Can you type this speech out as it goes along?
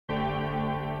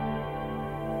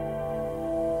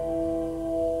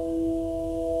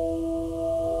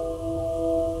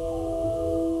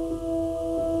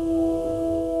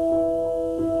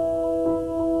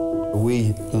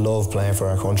love playing for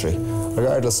our country,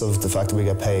 regardless of the fact that we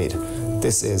get paid.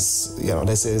 This is,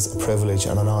 this is a privilege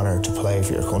and an honour to play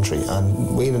for your country,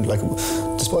 and we,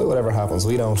 despite whatever happens,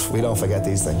 we don't forget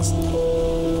these things.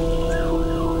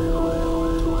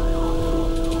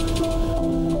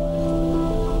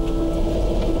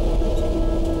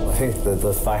 I think that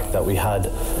the fact that we had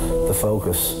the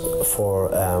focus for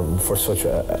such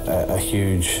a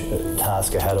huge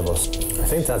task ahead of us, I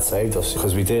think that saved us,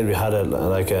 because we had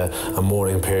a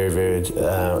mourning period.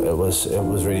 It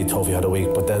was really tough. You had a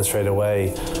week, but then straight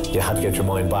away you had to get your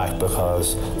mind back,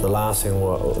 because the last thing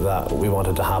that we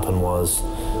wanted to happen was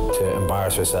to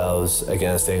embarrass ourselves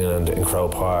against England in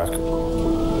Croke Park.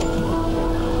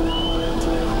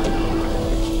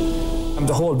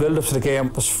 The whole build-up to the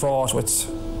game was fraught with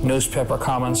newspaper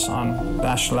comments on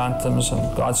national anthems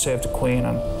and God Save the Queen,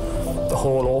 and the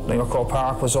whole opening of Croke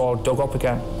Park was all dug up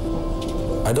again.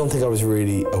 I don't think I was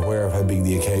really aware of how big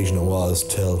the occasion it was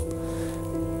till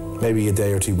maybe a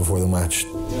day or two before the match.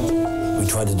 We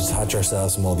tried to detach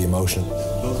ourselves from all the emotion,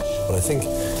 but I think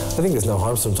there's no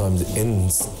harm sometimes in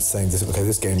saying this, okay,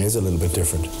 this game is a little bit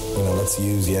different. Let's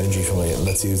use the energy from it, and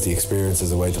let's use the experience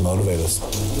as a way to motivate us.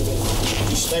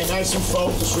 You stay nice and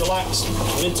focused, relaxed,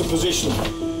 and into position.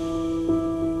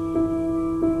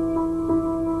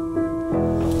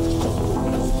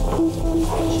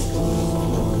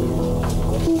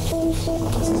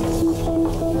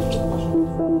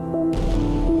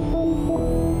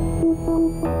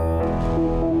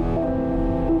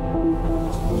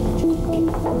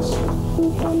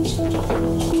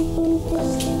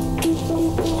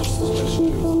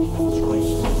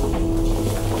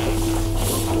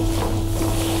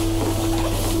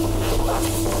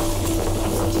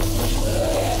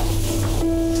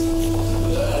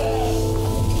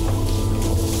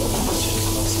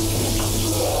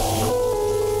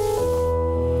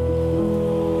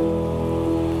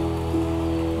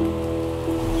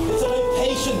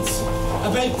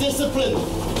 About discipline,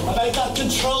 about that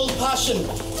controlled passion.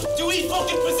 Do we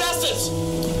fucking possess it?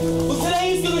 Well,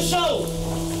 today is gonna show.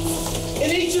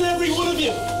 In each and every one of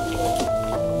you.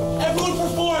 Everyone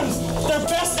performs their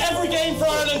best ever game for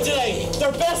Ireland today.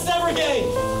 Their best ever game.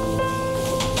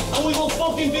 And we will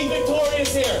fucking be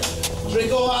victorious here.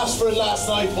 Drigo asked for it last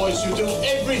night, boys. You do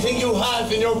everything you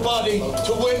have in your body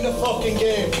to win the fucking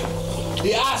game.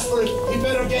 He asked for it, he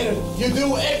better get it. You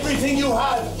do everything you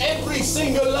have, every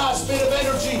single last bit of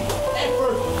energy,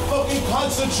 effort, fucking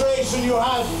concentration you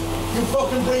have, you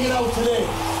fucking bring it out today.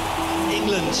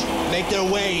 England make their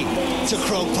way to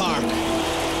Croke Park.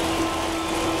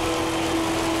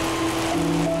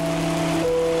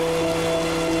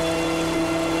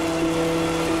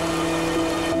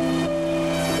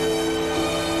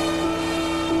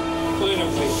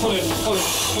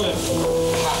 Pull in.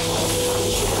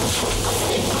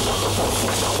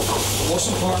 The most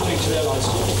important thing today, lads,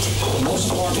 the most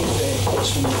important thing today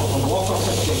is when you fucking walk off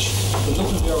that pitch, you look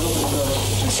in the mirror,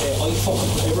 and say, I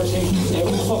fucking put everything,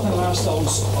 every fucking last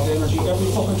ounce of energy, every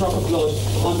fucking drop of blood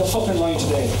on the fucking line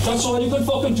today. That's all you can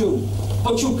fucking do.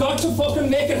 But you've got to fucking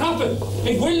make it happen.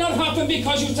 It will not happen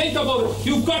because you think about it.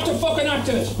 You've got to fucking act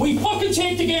in it. We fucking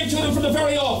take the game to them from the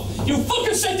very off. You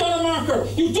fucking set down a marker.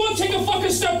 You don't take a fucking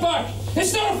step back.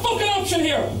 It's not a fucking option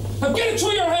here. Now get it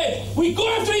through your head. We go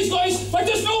after these guys like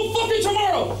there's no fucking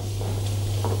tomorrow.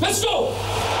 Let's go.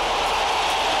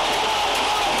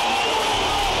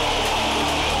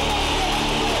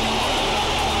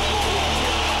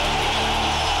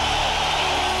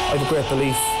 I have a great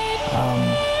belief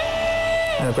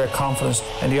and a great confidence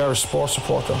in the Irish sports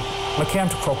supporter. When I came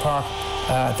to Croke Park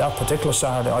that particular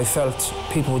Saturday, I felt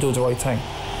people would do the right thing.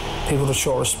 People would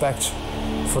show respect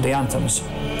for the anthems.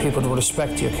 People would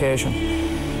respect the occasion.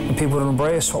 And people would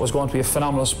embrace what was going to be a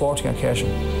phenomenal sporting occasion.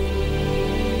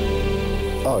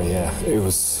 Oh yeah, it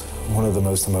was one of the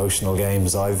most emotional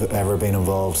games I've ever been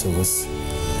involved. It was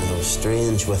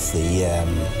strange with the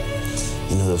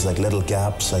there was like little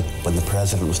gaps, like when the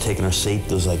president was taking her seat,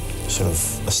 there was like sort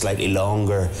of a slightly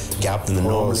longer gap than there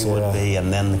normally would be,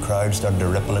 and then the crowd started to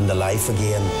ripple into life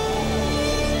again.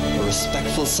 A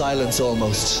respectful silence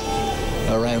almost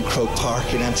around Croke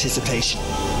Park in anticipation.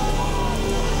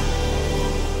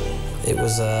 It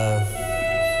was,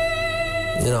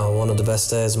 one of the best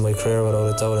days of my career, without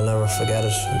a doubt. I'll never forget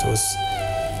it. There was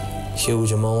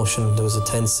huge emotion, there was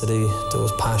intensity, there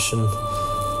was passion.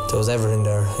 There was everything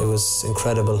there. It was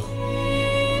incredible.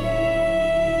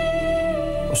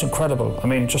 It was incredible. I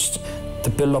mean, just the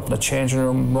build-up in the changing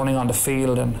room, running on the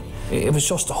field, and it was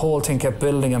just the whole thing kept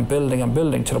building and building and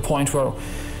building to the point where,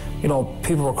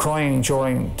 people were crying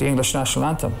during the English national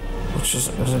anthem, which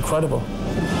was incredible.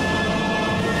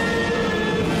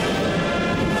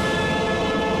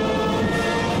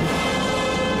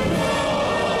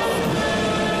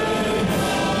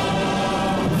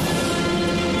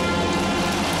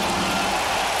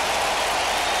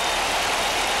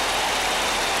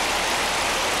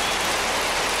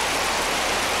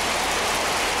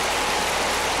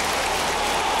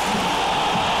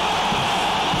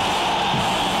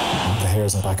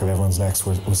 back of everyone's necks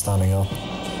was standing up.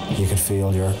 You could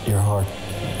feel your heart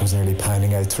was nearly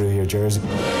pounding out through your jersey.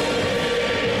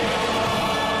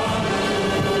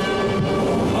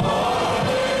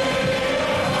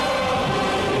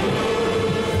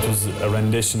 It was a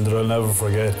rendition that I'll never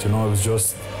forget, you know, it was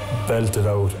just belted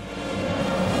out.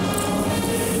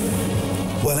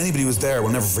 Well, anybody who was there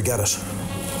will never forget it.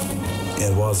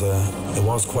 It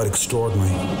was quite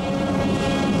extraordinary.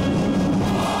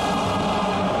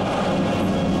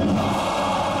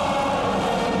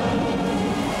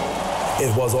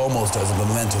 It was almost as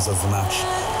momentous as the match,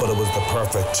 but it was the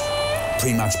perfect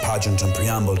pre-match pageant and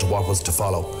preamble to what was to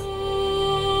follow.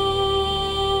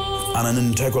 And an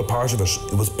integral part of it.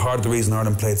 It was part of the reason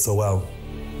Ireland played so well.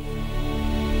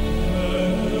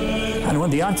 And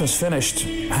when the anthem's finished,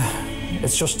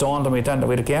 it's just dawned on me then that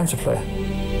we had a game to play.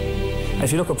 And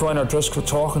if you look at Brian O'Driscoll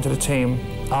talking to the team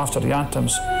after the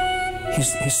anthems,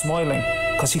 he's smiling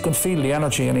because he can feel the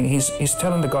energy, and he's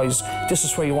telling the guys, this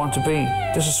is where you want to be,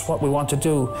 this is what we want to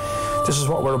do, this is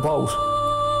what we're about.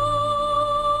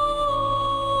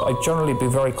 I'd generally be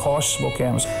very cautious about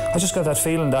games. I just got that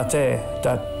feeling that day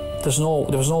that there was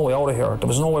no way out of here. There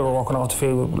was no way we're walking off the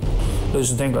field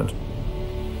losing to England.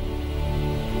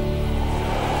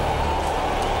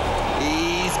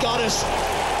 He's got it.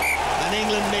 And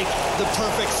England make the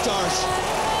perfect start.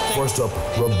 First up,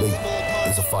 rugby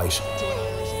is a fight.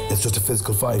 It's just a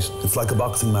physical fight. It's like a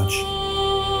boxing match.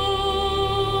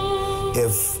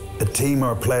 If a team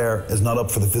or a player is not up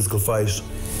for the physical fight,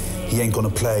 he ain't going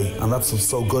to play. And that's what's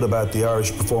so good about the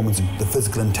Irish performance, the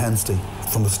physical intensity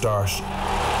from the start.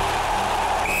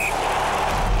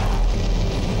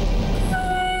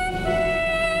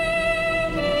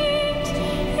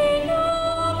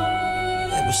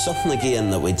 It was something again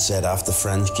that we'd said after the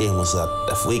French game, was that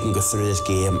if we can go through this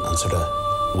game and sort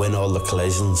of win all the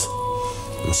collisions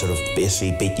and sort of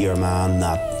basically beat your man,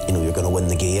 that, you know, you're going to win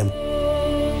the game.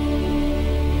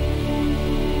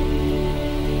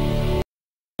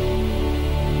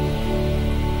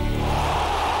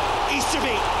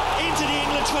 Easterby into the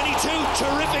England 22,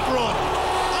 terrific run.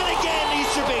 And again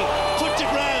Easterby put to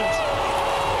ground.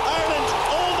 Ireland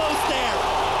almost there.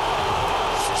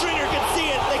 Stringer can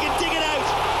see it, they can dig it out.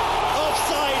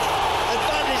 Offside,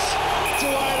 advantage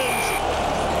to Ireland.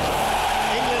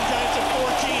 England down to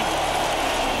 14.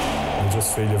 I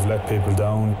just feel you've let people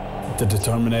down. The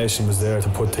determination was there to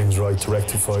put things right, to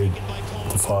rectify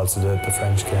the faults of the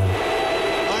French game.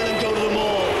 Ireland go to the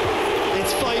maul.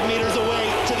 It's 5 metres away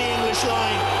to the English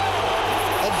line.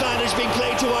 Advantage being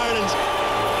played to Ireland.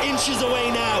 Inches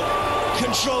away now.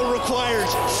 Control required.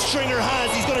 Stringer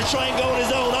has. He's going to try and go on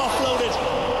his own. Offloaded.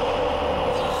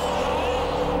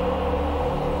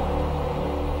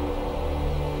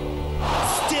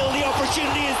 Still the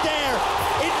opportunity is there.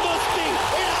 It must be.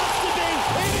 It has to be.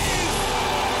 It is.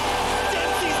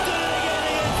 Dempsey's done it again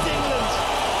against England.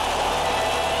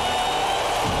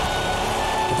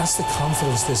 But that's the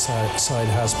confidence this side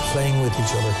has, playing with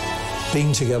each other,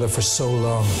 being together for so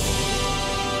long.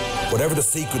 Whatever the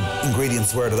secret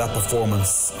ingredients were to that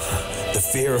performance, the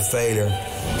fear of failure,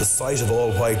 the sight of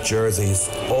all white jerseys,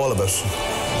 all of it,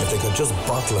 if they could just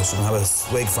bottle it and have a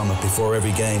swig from it before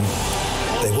every game,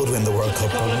 they would win the World Cup.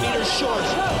 A couple of metres short.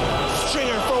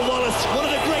 Stringer for Wallace, one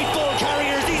of the great ball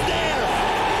carriers, he's there.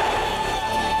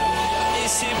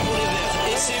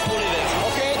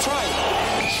 Okay, try.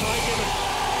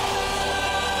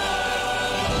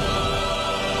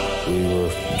 We were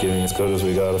giving as good as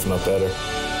we got, if not better.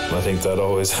 And I think that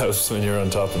always helps when you're on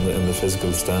top in the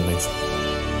physical standings.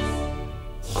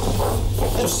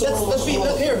 Let's be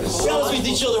here. Be honest with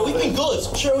each other. We've been good.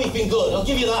 Sure, we've been good. I'll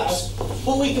give you that.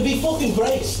 But we could be fucking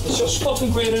great. It's just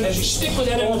fucking great energy. Stick with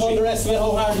that Don't energy. underestimate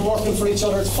how hard you're working for each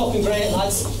other. It's fucking great,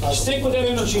 lads. Stick with that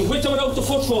energy. With or without the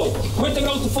football. With or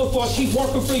without the football. Keep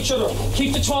working for each other.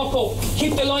 Keep the talk up.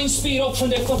 Keep the line speed up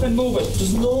when they fucking move it.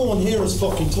 There's no one here is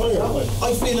fucking tired.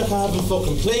 I feel like I haven't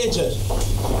fucking played yet.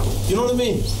 You know what I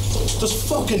mean? There's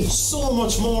fucking so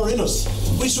much more in us.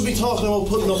 We should be talking about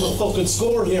putting up a fucking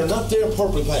score here, not their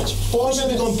purple patch. I should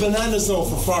be going bananas now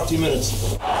for 40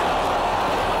 minutes.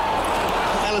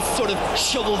 Ellis sort of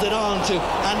shovels it on to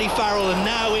Andy Farrell, and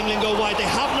now England go wide. They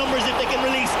have numbers if they can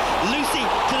release. Lucy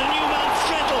to the new man,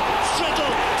 Strettle. Strettle,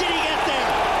 did he get there?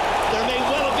 There may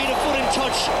well have been a foot in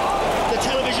touch. The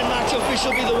television match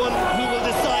official will be the one who will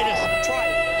decide it.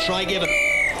 Try give it.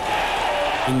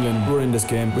 England were in this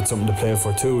game with something to play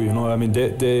for too, you know. I mean,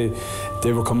 they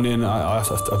were coming in at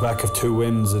a back of 2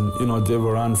 wins, and you know they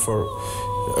were on for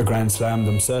a Grand Slam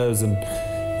themselves, and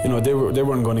you know they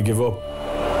weren't going to give up.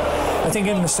 I think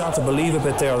England started to believe a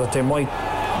bit there that they might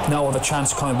now with a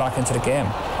chance of coming back into the game.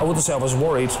 I wouldn't say I was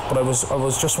worried, but I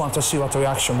was just wanting to see what the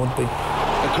reaction would be.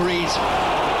 Agreed.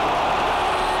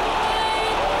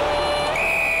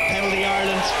 Penalty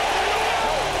Ireland.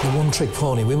 The one-trick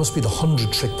pony. We must be the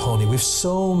 100-trick pony. We've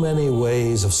so many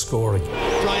ways of scoring.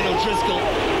 Brian O'Driscoll,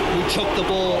 who took the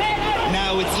ball.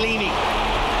 Now it's Leamy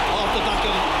off the back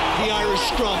of the Irish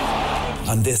scrum.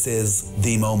 And this is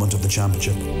the moment of the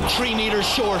championship. 3 metres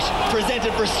short,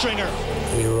 presented for Stringer.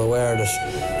 We were aware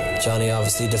that Johnny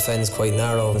obviously defends quite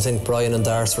narrow. I think Brian and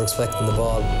Darce were expecting the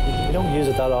ball. We don't use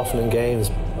it that often in games.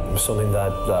 It was something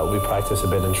that we practice a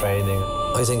bit in training.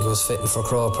 I think it was fitting for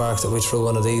Croke Park that we threw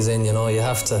one of these in, you know, you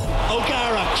have to.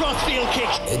 O'Gara, crossfield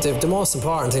kick. The most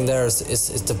important thing there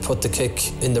is to put the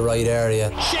kick in the right area.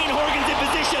 Shane Horgan's in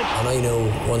position. And I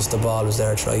knew once the ball was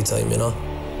there, try time, you know.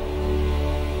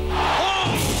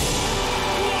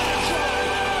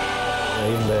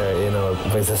 Even there, you know,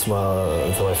 it brings a smile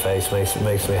to my face, makes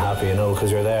me happy, you know,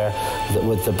 because you're there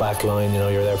with the back line, you know,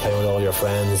 you're there playing with all your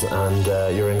friends, and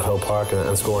you're in Croke Park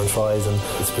and scoring tries, and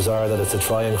it's bizarre that it's a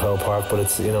try in Croke Park, but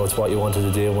it's, you know, it's what you wanted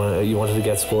to do when you wanted to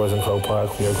get scores in Croke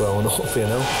Park when you're growing up, you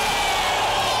know.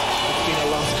 It's been a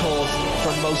lost cause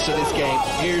for most of this game.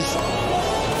 Here's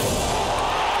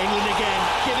England again,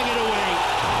 giving it away,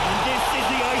 and this is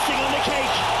the icing on the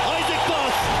cake. Isaac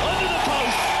Boss under the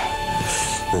post.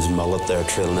 There's Mullet there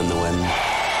trailing in the wind.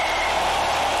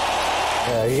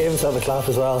 Yeah, he gave himself a clap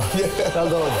as well. Well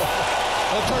done.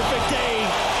 A perfect day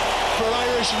for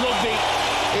Irish rugby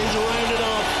is rounded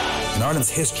off. In Ireland's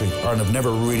history, Ireland have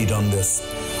never really done this.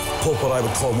 Put what I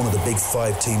would call one of the big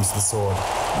 5 teams to the sword.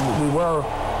 We were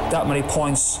that many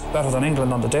points better than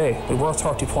England on the day. We were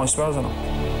 30 points better than them.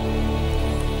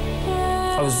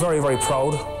 I was very, very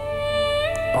proud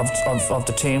of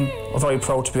the team. I was very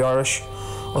proud to be Irish.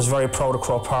 I was very proud of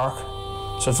Croke Park.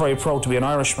 So I was very proud to be an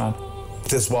Irishman.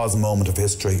 This was a moment of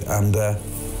history, and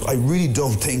I really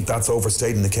don't think that's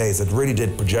overstating the case. It really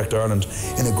did project Ireland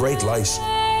in a great light,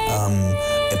 and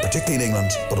particularly in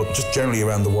England, but just generally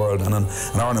around the world, and an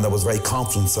Ireland that was very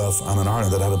confident itself, and an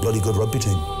Ireland that had a bloody good rugby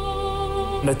team.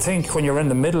 And I think when you're in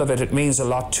the middle of it, it means a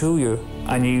lot to you,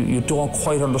 and you don't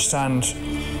quite understand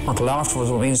until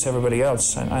afterwards what it means to everybody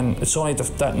else. And it's only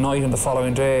that night and the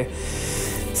following day,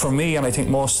 for me, and I think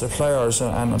most of the players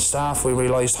and staff, we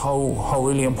realised how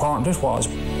really important it was.